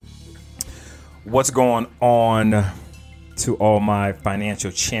What's going on to all my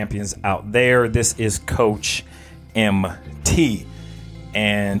financial champions out there? This is Coach MT,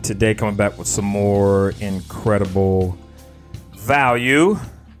 and today coming back with some more incredible value.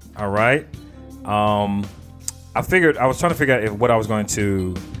 All right. I was trying to figure out what I was going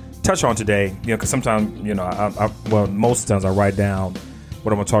to touch on today, because sometimes, most times I write down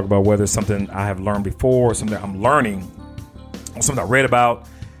what I'm going to talk about, whether it's something I have learned before, or something I'm learning, or something I read about.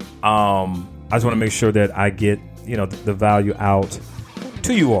 I just want to make sure that I get, the value out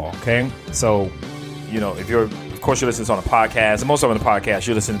to you all. Okay. So, if you're listening on a podcast, and most of them on the podcast,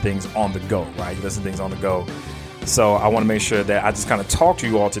 you're listening to things on the go, right? You listen to things on the go. So I want to make sure that I just kind of talk to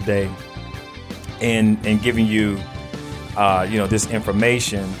you all today and giving you, this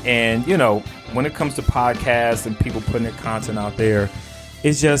information. And, when it comes to podcasts and people putting their content out there,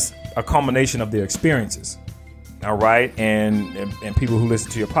 it's just a culmination of their experiences. All right. And people who listen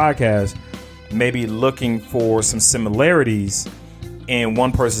to your podcast may be looking for some similarities in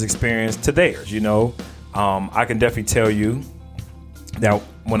one person's experience to theirs. I can definitely tell you that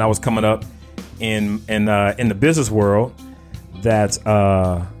when I was coming up in the business world, that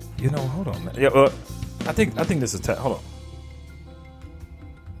hold on, man. Yeah, I think this is hold on.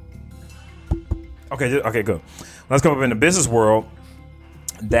 Okay, good. When I was coming up in the business world,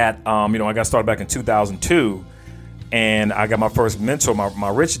 that I got started back in 2002, and I got my first mentor, my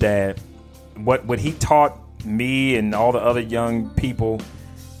rich dad. What he taught me and all the other young people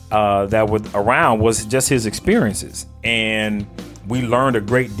that were around was just his experiences, and we learned a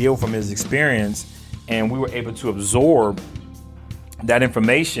great deal from his experience, and we were able to absorb that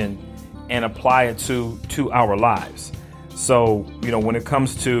information and apply it to our lives. So when it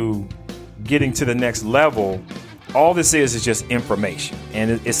comes to getting to the next level, all this is just information, and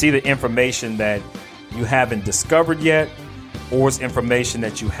it's either information that you haven't discovered yet, or it's information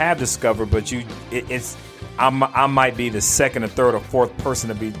that you have discovered, but I might be the second or third or fourth person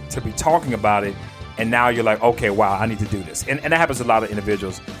to be talking about it, and now you're like, okay, wow, I need to do this, and that happens to a lot of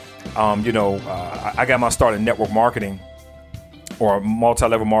individuals. I got my start in network marketing or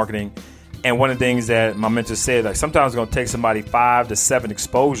multi-level marketing, and one of the things that my mentor said, like, sometimes it's going to take somebody 5 to 7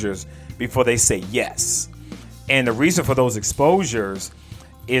 exposures before they say yes, and the reason for those exposures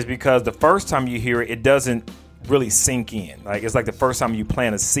is because the first time you hear it doesn't really sink in. Like, it's like the first time you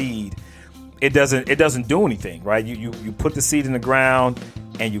plant a seed, it doesn't do anything, right? You put the seed in the ground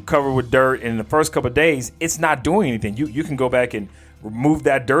and you cover it with dirt, and in the first couple of days, it's not doing anything. You can go back and remove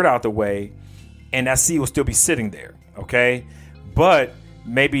that dirt out the way, and that seed will still be sitting there, okay? But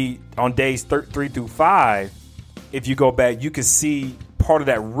maybe on days 3 through 5, if you go back, you can see part of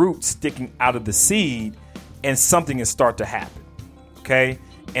that root sticking out of the seed, and something will start to happen, okay?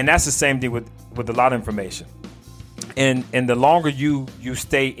 And that's the same thing with a lot of information. And the longer you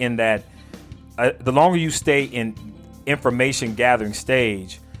stay in that, the longer you stay in information gathering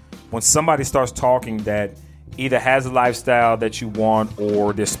stage, when somebody starts talking that either has a lifestyle that you want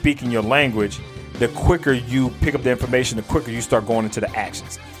or they're speaking your language, the quicker you pick up the information, the quicker you start going into the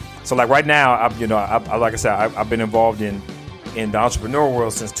actions. So like right now, like I said, I've been involved in the entrepreneurial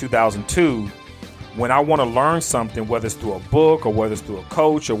world since 2002. When I want to learn something, whether it's through a book or whether it's through a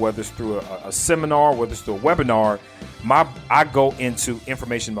coach or whether it's through a seminar, whether it's through a webinar, I go into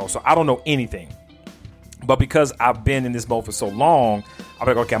information mode. So I don't know anything. But because I've been in this mode for so long, I'm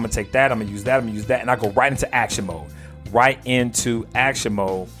like, okay, I'm going to take that, I'm going to use that, and I go right into action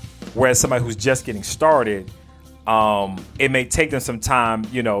mode. Whereas somebody who's just getting started, it may take them some time,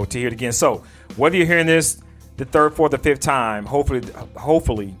 to hear it again. So whether you're hearing this the third, fourth, or fifth time,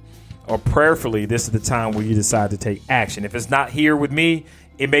 hopefully, or prayerfully, this is the time where you decide to take action. If it's not here with me,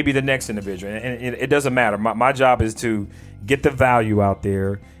 it may be the next individual, and it doesn't matter. My job is to get the value out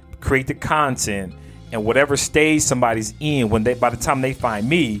there, create the content, and whatever stage somebody's in, by the time they find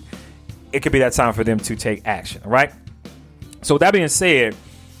me, it could be that time for them to take action. All right. So with that being said,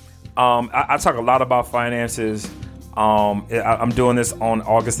 I talk a lot about finances. I'm doing this on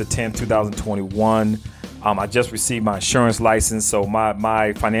August the 10th, 2021. I just received my insurance license, so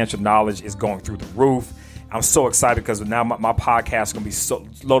my financial knowledge is going through the roof. I'm so excited because now my podcast is going to be so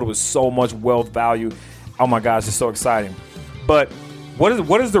loaded with so much wealth value. Oh my gosh, it's so exciting. But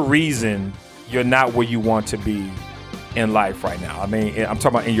what is the reason you're not where you want to be in life right now? I mean, I'm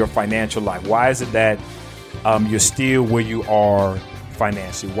talking about in your financial life. Why is it that you're still where you are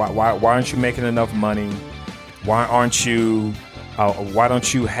financially? Why aren't you making enough money? Why don't you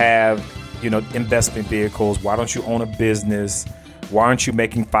have investment vehicles? Why don't you own a business? Why aren't you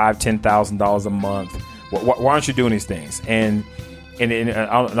making $5,000-$10,000 a month? Why aren't you doing these things? And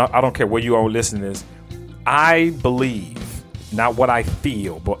I don't care where you are listening to this. I believe, not what I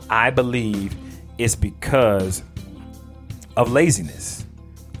feel, but I believe it's because of laziness.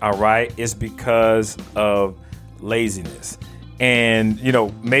 All right. It's because of laziness. And, you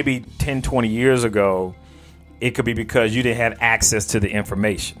know, maybe 10, 20 years ago, it could be because you didn't have access to the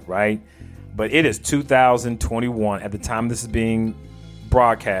information, right? But it is 2021 at the time this is being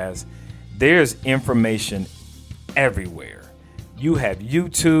broadcast. There's information everywhere. You have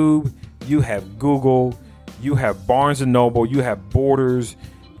YouTube, you have Google, you have Barnes and Noble, you have Borders,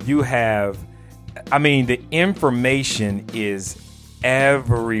 you have, I mean, the information is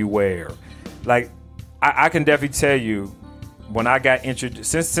everywhere. Like, I can definitely tell you, when I got introduced,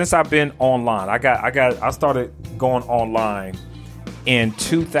 since I've been online, I started going online in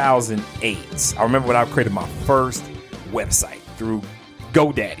 2008. I remember when I created my first website through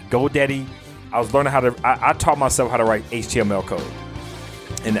GoDaddy. GoDaddy, I was learning I taught myself how to write HTML code.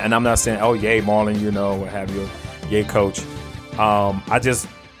 And I'm not saying, oh, yay, Marlon, you know, what have you, yay, coach. I just,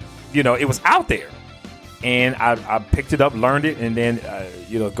 you know, it was out there. And I picked it up, learned it, and then,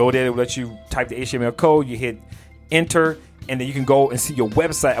 you know, GoDaddy will let you type the HTML code, you hit enter, and then you can go and see your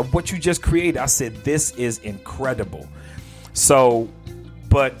website of what you just created. I said, this is incredible. So,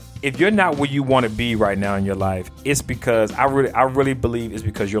 but if you're not where you want to be right now in your life, it's because I really believe it's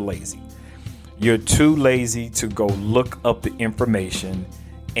because you're lazy. You're too lazy to go look up the information,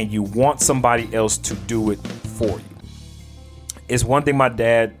 and you want somebody else to do it for you. It's one thing my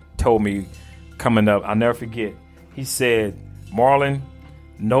dad told me coming up. I'll never forget. He said, Marlon,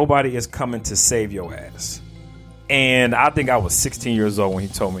 nobody is coming to save your ass. And I think I was 16 years old when he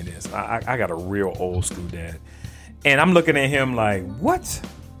told me this. I got a real old school dad. And I'm looking at him like, what?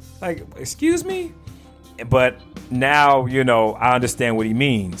 Like, excuse me? But now, you know, I understand what he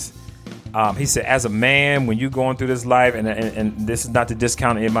means. He said, as a man, when you're going through this life, and this is not to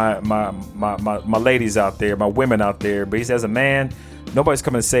discount any of my ladies out there, my women out there, but he says, as a man, nobody's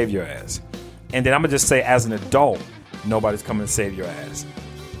coming to save your ass. And then I'm going to just say, as an adult, nobody's coming to save your ass.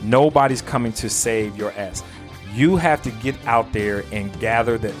 Nobody's coming to save your ass. You have to get out there and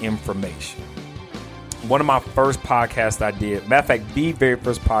gather the information. One of my first podcasts I did, matter of fact, the very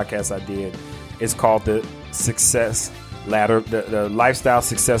first podcast I did is called the Success Ladder, the Lifestyle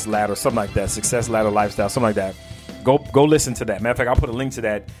Success Ladder, something like that. Success Ladder Lifestyle, something like that. Go listen to that. Matter of fact, I'll put a link to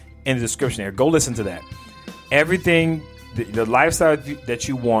that in the description here. Go listen to that. Everything, the lifestyle that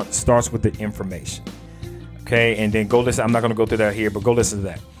you want starts with the information. Okay, and then go listen. I'm not going to go through that here, but go listen to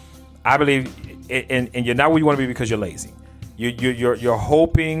that. I believe, and you're not where you want to be because you're lazy. You're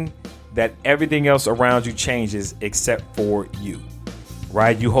hoping that everything else around you changes except for you,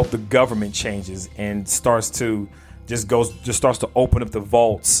 right? You hope the government changes and starts to open up the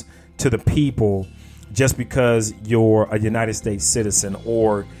vaults to the people just because you're a United States citizen,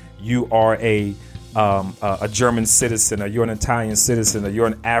 or you are a German citizen, or you're an Italian citizen, or you're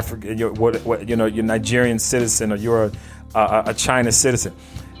an African, you're Nigerian citizen, or you're a China citizen.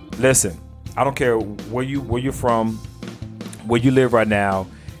 Listen, I don't care where you're from, where you live right now.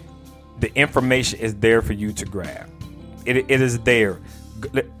 The information is there for you to grab. It is there.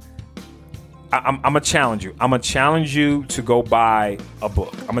 I'm gonna challenge you. I'm gonna challenge you to go buy a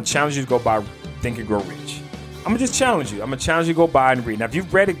book. I'm gonna challenge you to go buy Think and Grow Rich. I'm gonna just challenge you. I'm gonna challenge you to go buy and read. Now, if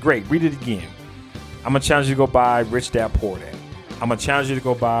you've read it, great. Read it again. I'm gonna challenge you to go buy Rich Dad Poor Dad. I'm gonna challenge you to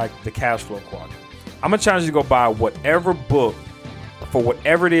go buy The Cash Flow Quadrant. I'm gonna challenge you to go buy whatever book for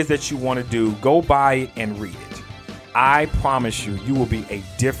whatever it is that you want to do. Go buy it and read it. I promise you, you will be a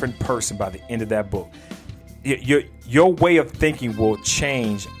different person by the end of that book. Your way of thinking will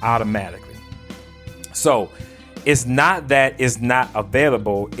change automatically. So it's not that it's not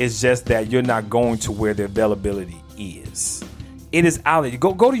available. It's just that you're not going to where the availability is. It is out there.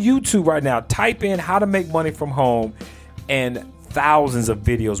 Go to YouTube right now. Type in how to make money from home, and thousands of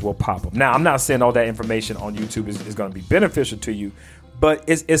videos will pop up. Now, I'm not saying all that information on YouTube is going to be beneficial to you, but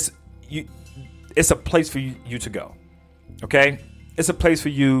it's a place for you to go. Okay? It's a place for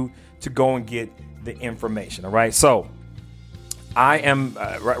you to go and get the information. All right? So I am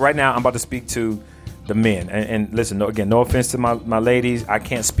right now, I'm about to speak to the men. And listen, no offense to my ladies. I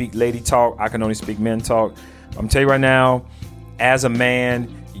can't speak lady talk. I can only speak men talk. I'm telling you right now, as a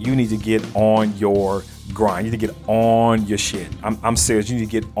man, you need to get on your grind. You need to get on your shit. I'm serious. You need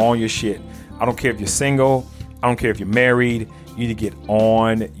to get on your shit. I don't care if you're single. I don't care if you're married. You need to get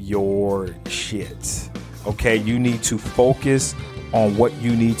on your shit. Okay? You need to focus on what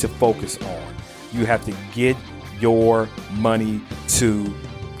you need to focus on. You have to get your money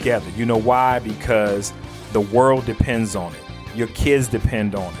together. You know why? Because the world depends on it. Your kids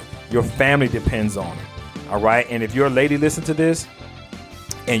depend on it. Your family depends on it. All right? And if you're a lady, listen to this,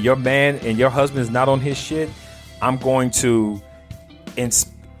 and your man and your husband is not on his shit, I'm going to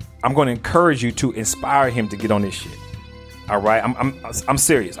I'm going to encourage you to inspire him to get on this shit. All right. I'm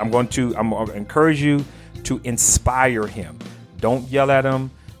serious. I'm going to encourage you to inspire him. Don't yell at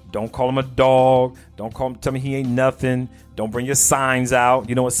him. Don't call him a dog. Don't tell me he ain't nothing. Don't bring your signs out.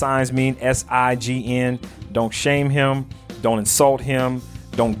 You know what signs mean? SIGN. Don't shame him. Don't insult him.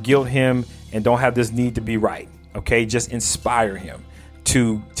 Don't guilt him. And don't have this need to be right. Okay. Just inspire him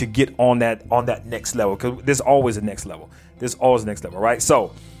to get on that next level. Because there's always a next level. There's always a next level. Right.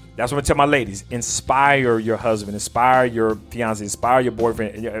 So that's what I tell my ladies. Inspire your husband, inspire your fiance, inspire your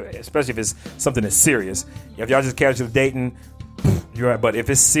boyfriend, especially if it's something that's serious. If y'all just casually dating, you're right. But if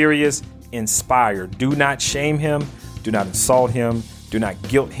it's serious, inspire. Do not shame him. Do not insult him. Do not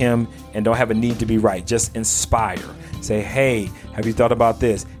guilt him. And don't have a need to be right. Just inspire. Say, hey, have you thought about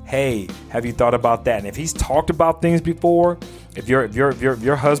this? Hey, have you thought about that? And if he's talked about things before, if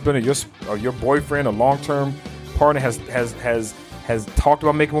your husband or your boyfriend or long-term partner has talked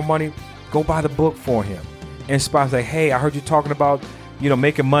about making more money, go buy the book for him. Inspire, say, hey, I heard you talking about,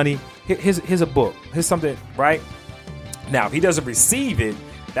 making money. Here's a book. Here's something, right? Now, if he doesn't receive it,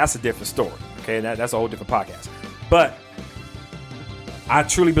 that's a different story. Okay, that's a whole different podcast. But I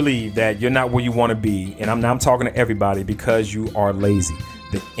truly believe that you're not where you want to be, and I'm talking to everybody because you are lazy.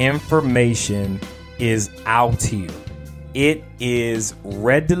 The information is out here. It is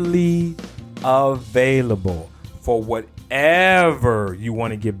readily available for whatever you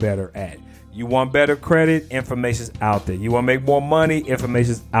want to get better at. You want better credit, information's out there. You want to make more money,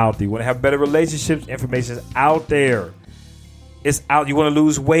 information's out there. You want to have better relationships, information's out there. It's out. You want to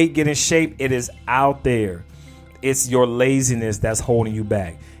lose weight, get in shape, it is out there. It's your laziness that's holding you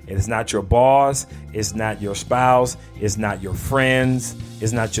back. It is not your boss. It's not your spouse. It's not your friends.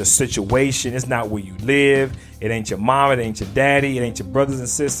 It's not your situation. It's not where you live. It ain't your mom. It ain't your daddy. It ain't your brothers and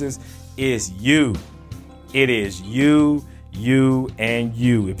sisters. It's you. It is you, and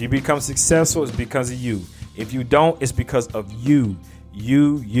you. If you become successful, it's because of you. If you don't, it's because of you.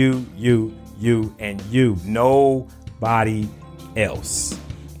 You, and you. Nobody else.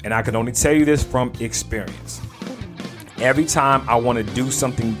 And I can only tell you this from experience. Every time I want to do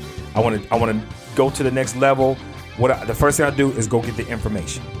something, I want to go to the next level. The first thing I do is go get the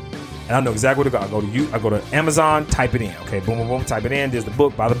information, and I know exactly where to go. I go to Amazon, type it in. Okay, boom, boom, boom, type it in. There's the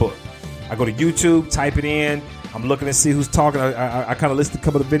book. Buy the book. I go to YouTube, type it in. I'm looking to see who's talking. I kind of listed a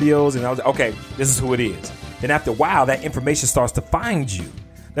couple of videos, and I was like, okay, this is who it is. Then after a while, that information starts to find you.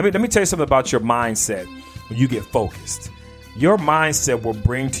 Let me tell you something about your mindset when you get focused. Your mindset will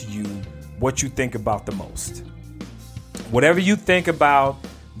bring to you what you think about the most. Whatever you think about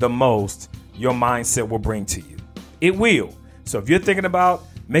the most, your mindset will bring to you. It will. So if you're thinking about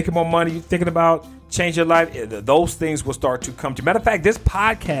making more money, you're thinking about changing your life, those things will start to come to you. Matter of fact, this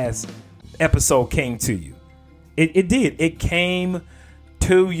podcast episode came to you. It did. It came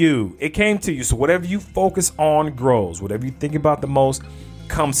to you. It came to you. So whatever you focus on grows. Whatever you think about the most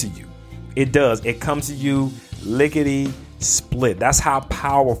comes to you. It does. It comes to you lickety split. That's how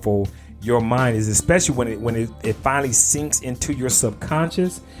powerful your mind is, especially when it finally sinks into your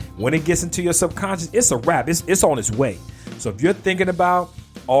subconscious. When it gets into your subconscious, it's a wrap. It's on its way. So if you're thinking about,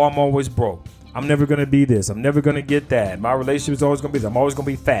 oh, I'm always broke, I'm never going to be this, I'm never going to get that, my relationship is always going to be this, I'm always going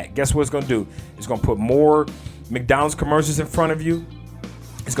to be fat, guess what it's going to do? It's going to put more McDonald's commercials in front of you.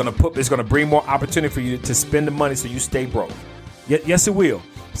 It's going to bring more opportunity for you to spend the money so you stay broke. Yes, it will.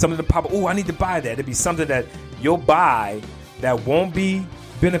 Something to pop, oh, I need to buy that. It'll be something that you'll buy that won't be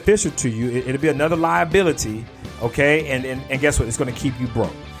beneficial to you. It'll be another liability, okay? And guess what? It's going to keep you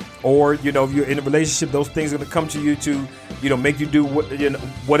broke. Or, if you're in a relationship, those things are going to come to you to, make you do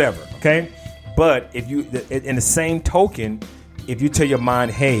whatever, okay? But if you, in the same token, if you tell your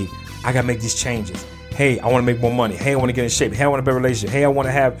mind, hey, I got to make these changes. Hey, I want to make more money. Hey, I want to get in shape. Hey, I want a better relationship. Hey, I want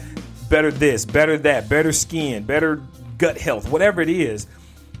to have better this, better that, better skin, better gut health, whatever it is,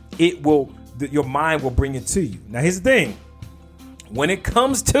 your mind will bring it to you. Now, here's the thing. When it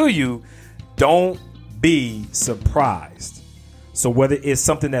comes to you, don't be surprised. So whether it's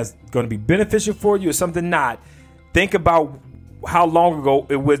something that's going to be beneficial for you or something not, think about how long ago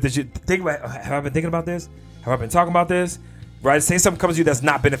it was that you think about, have I been thinking about this? Have I been talking about this? Right? Say something comes to you that's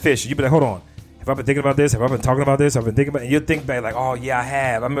not beneficial. You be like, hold on. Have I been thinking about this? Have I been talking about this? Have I been thinking about it? And you'll think back like, oh, yeah, I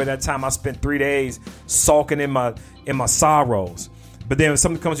have. I remember that time I spent 3 days sulking in my sorrows. But then when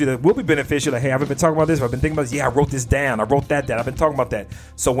something comes to you that will be beneficial, like, hey, I've been talking about this. I've been thinking about this. Yeah, I wrote this down. I wrote that down. I've been talking about that.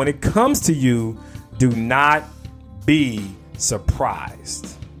 So when it comes to you, do not be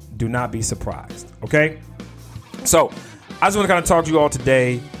surprised. Do not be surprised. Okay? So I just want to kind of talk to you all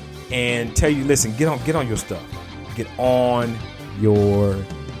today and tell you, listen, get on your stuff. Get on your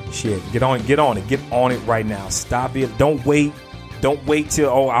shit. Get on it. Get on it right now. Stop it. Don't wait. Don't wait till,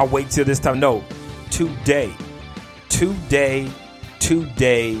 I'll wait till this time. No, today,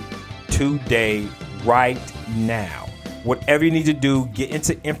 right now. Whatever you need to do, get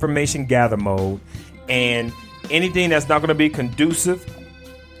into information gather mode, and anything that's not going to be conducive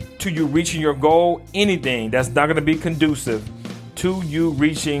to you reaching your goal, anything that's not going to be conducive to you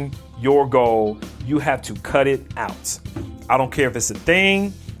reaching your goal, you have to cut it out. I don't care if it's a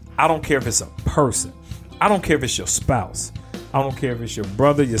thing. I don't care if it's a person. I don't care if it's your spouse. I don't care if it's your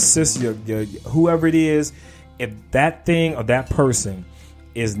brother, your sister, your whoever it is. If that thing or that person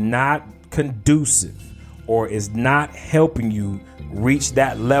is not conducive or is not helping you reach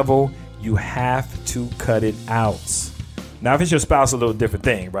that level, you have to cut it out. Now, if it's your spouse, a little different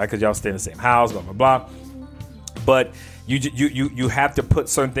thing, right? Because y'all stay in the same house, blah, blah, blah. But you have to put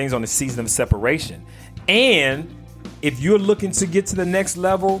certain things on the season of separation. And if you're looking to get to the next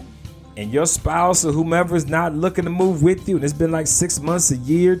level and your spouse or whomever is not looking to move with you, and it's been like 6 months, a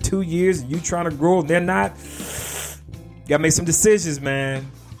year, 2 years, and you trying to grow and they're not, you got to make some decisions, man.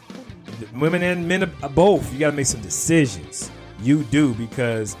 Women and men are both. You got to make some decisions. You do,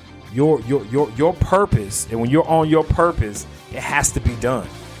 because your purpose, and when you're on your purpose, it has to be done.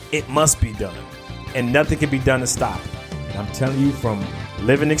 It must be done. And nothing can be done to stop it. And I'm telling you from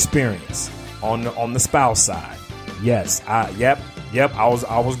living experience on the spouse side. Yes, I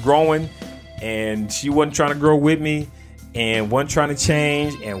was growing, and she wasn't trying to grow with me, and wasn't trying to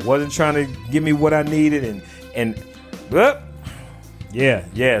change, and wasn't trying to give me what I needed, and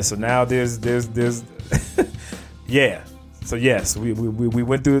yeah. So now there's yeah. So yes, we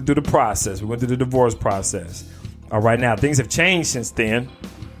went through the process. We went through the divorce process. All right, now things have changed since then.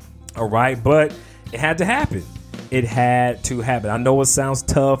 All right, but it had to happen. It had to happen. I know it sounds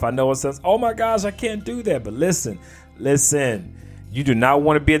tough. I know it sounds, oh my gosh, I can't do that. But listen. You do not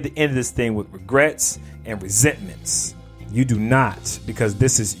want to be at the end of this thing with regrets and resentments. You do not, because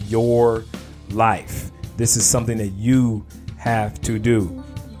this is your life. This is something that you have to do.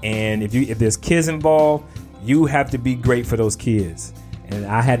 And if there's kids involved, you have to be great for those kids. And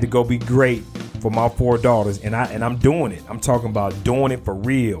I had to go be great for my 4 daughters. And I'm doing it. I'm talking about doing it for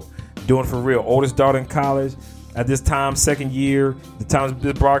real. Doing it for real. Oldest daughter in college. At this time, second year. The time of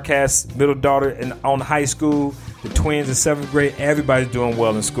this broadcast, middle daughter on high school. The twins in 7th grade. Everybody's doing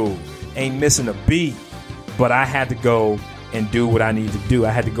well in school. Ain't missing a beat. But I had to go and do what I need to do. I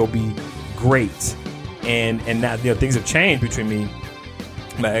had to go be great. And now, things have changed between me,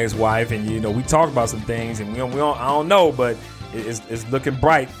 my ex-wife, and we talked about some things, and I don't know, but it's looking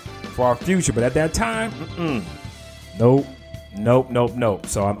bright for our future. But at that time, nope.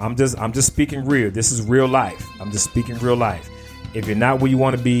 So I'm just speaking real. This is real life. I'm just speaking real life. If you're not where you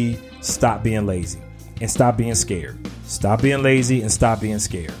want to be, stop being lazy and stop being scared. Stop being lazy and stop being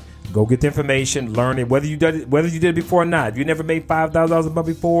scared. Go get the information, learn it. Whether you did it before or not. If you never made $5,000 a month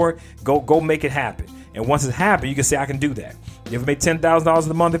before, go make it happen. And once it happens, you can say, I can do that. You ever made $10,000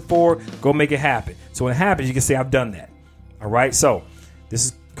 a month before? Go make it happen. So when it happens, you can say, I've done that. All right. So this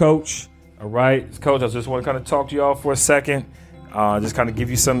is Coach. All right. It's Coach. I just want to kind of talk to y'all for a second. Just kind of give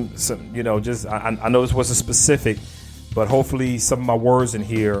you some I know this wasn't specific, but hopefully some of my words in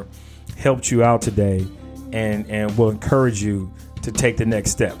here helped you out today and will encourage you to take the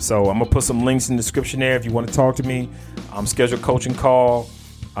next step. So I'm going to put some links in the description there if you want to talk to me. Schedule a coaching call.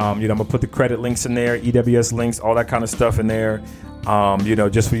 I'm going to put the credit links in there, EWS links, all that kind of stuff in there.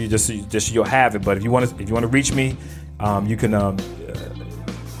 Just for you, just so you'll have it. But if you want to reach me, you can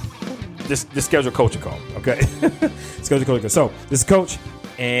just schedule a coaching call. Okay, schedule a coaching call. So this is Coach,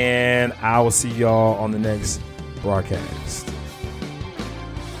 and I will see y'all on the next broadcast.